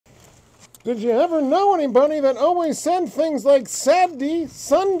Did you ever know anybody that always said things like Saturday,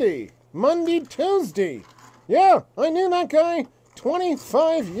 Sunday, Monday, Tuesday? Yeah, I knew that guy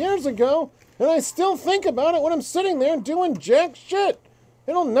 25 years ago, and I still think about it when I'm sitting there doing jack shit.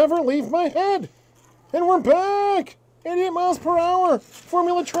 It'll never leave my head. And we're back! 88 miles per hour,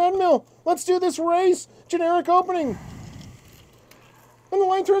 Formula Treadmill. Let's do this race. Generic opening. And the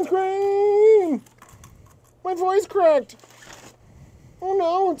light turns green. My voice cracked. Oh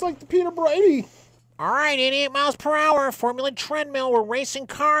no, it's like the Peter Brady. All right, 88 miles per hour, Formula Treadmill. We're racing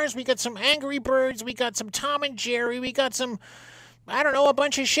cars. We got some Angry Birds. We got some Tom and Jerry. We got some, I don't know, a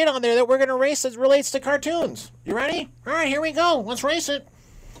bunch of shit on there that we're going to race that relates to cartoons. You ready? All right, here we go. Let's race it.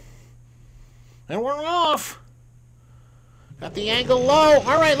 And we're off. Got the angle low.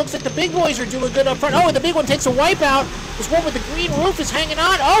 All right, looks like the big boys are doing good up front. Oh, and the big one takes a wipeout. This one with the green roof is hanging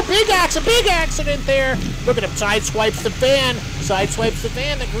on. Oh, big accident there. Look at him, sideswipes the van. Sideswipes the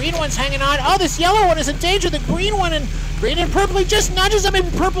van. The green one's hanging on. Oh, this yellow one is in danger. The green one and green and purple, he just nudges him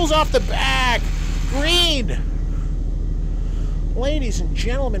and purple's off the back. Green. Ladies and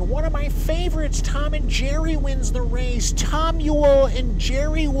gentlemen, one of my favorites, Tom and Jerry wins the race. Tomuel and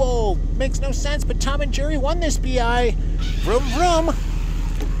Jerry Wool. Makes no sense, but Tom and Jerry won this BI. Vroom, vroom.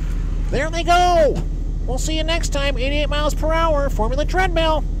 There they go. We'll see you next time, 88 miles per hour, Formula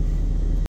Treadmill.